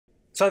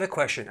So I have a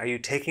question. Are you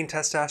taking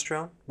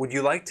testosterone? Would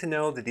you like to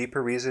know the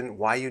deeper reason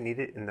why you need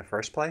it in the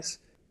first place?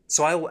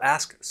 So I will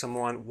ask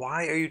someone,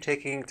 why are you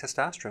taking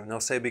testosterone? They'll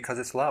say, because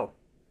it's low.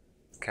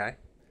 Okay.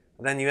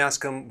 And then you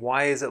ask them,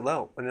 why is it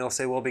low? And they'll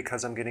say, well,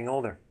 because I'm getting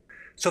older.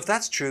 So if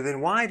that's true,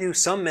 then why do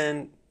some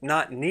men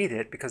not need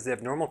it because they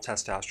have normal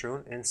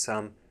testosterone and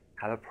some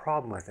have a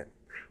problem with it?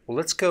 Well,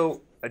 let's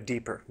go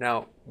deeper.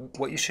 Now,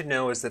 what you should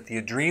know is that the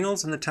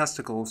adrenals and the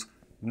testicles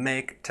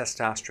make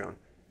testosterone.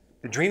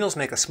 The adrenals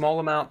make a small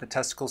amount, the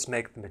testicles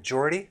make the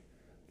majority.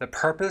 The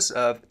purpose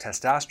of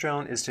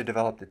testosterone is to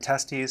develop the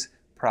testes,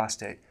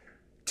 prostate,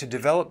 to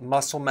develop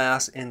muscle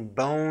mass and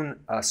bone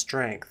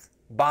strength,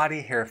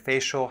 body hair,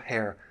 facial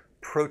hair,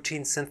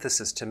 protein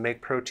synthesis to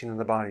make protein in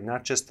the body,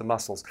 not just the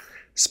muscles,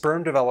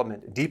 sperm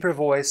development, deeper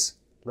voice,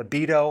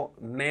 libido,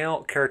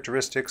 male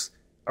characteristics,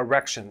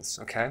 erections,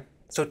 okay?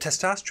 So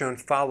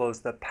testosterone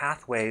follows the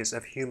pathways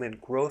of human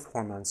growth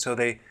hormones. So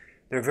they're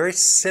very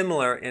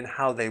similar in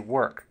how they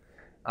work.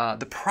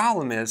 The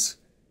problem is,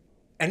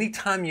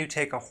 anytime you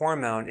take a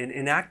hormone, it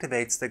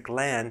inactivates the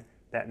gland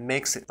that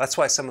makes it. That's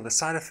why some of the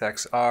side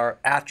effects are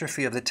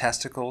atrophy of the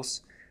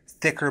testicles,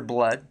 thicker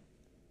blood,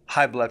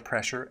 high blood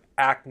pressure,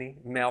 acne,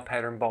 male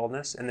pattern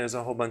baldness, and there's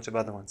a whole bunch of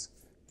other ones.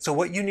 So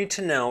what you need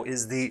to know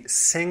is the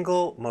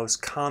single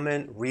most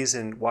common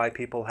reason why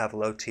people have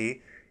low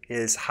T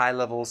is high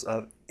levels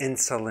of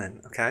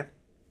insulin, okay?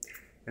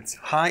 It's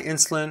high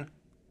insulin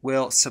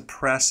will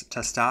suppress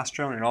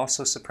testosterone. It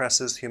also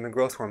suppresses human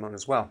growth hormone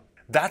as well.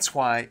 That's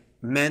why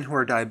men who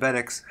are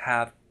diabetics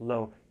have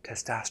low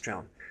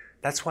testosterone.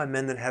 That's why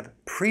men that have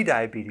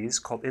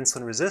prediabetes, called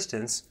insulin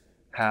resistance,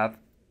 have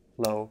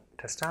low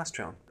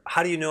testosterone.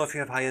 How do you know if you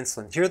have high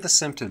insulin? Here are the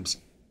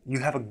symptoms. You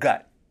have a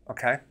gut,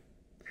 okay?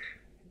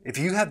 If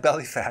you have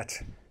belly fat,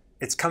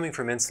 it's coming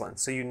from insulin,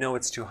 so you know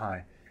it's too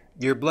high.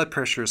 Your blood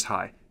pressure is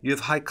high. You have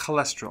high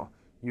cholesterol.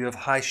 You have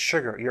high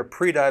sugar. You're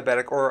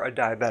pre-diabetic or a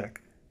diabetic.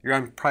 You're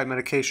on private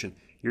medication.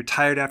 You're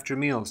tired after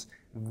meals.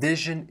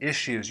 Vision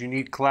issues. You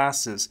need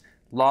glasses.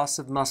 Loss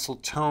of muscle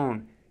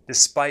tone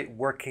despite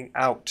working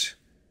out.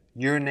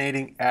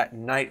 Urinating at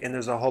night, and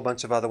there's a whole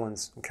bunch of other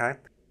ones, okay?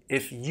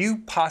 If you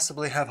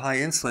possibly have high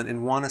insulin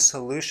and want a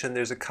solution,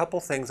 there's a couple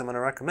things I'm going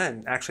to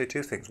recommend. Actually,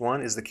 two things.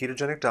 One is the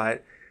ketogenic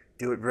diet.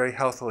 Do it very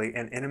healthily,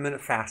 and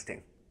intermittent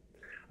fasting.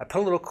 I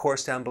put a little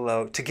course down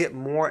below to get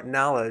more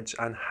knowledge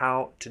on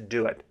how to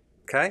do it,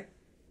 okay?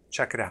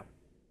 Check it out.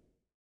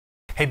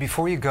 Hey,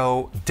 before you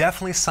go,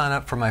 definitely sign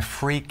up for my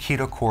free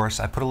keto course.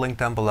 I put a link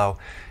down below.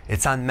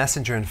 It's on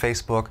Messenger and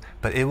Facebook,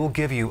 but it will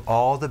give you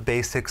all the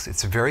basics.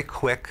 It's very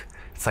quick.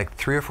 It's like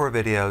 3 or 4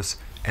 videos,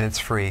 and it's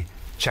free.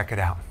 Check it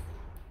out.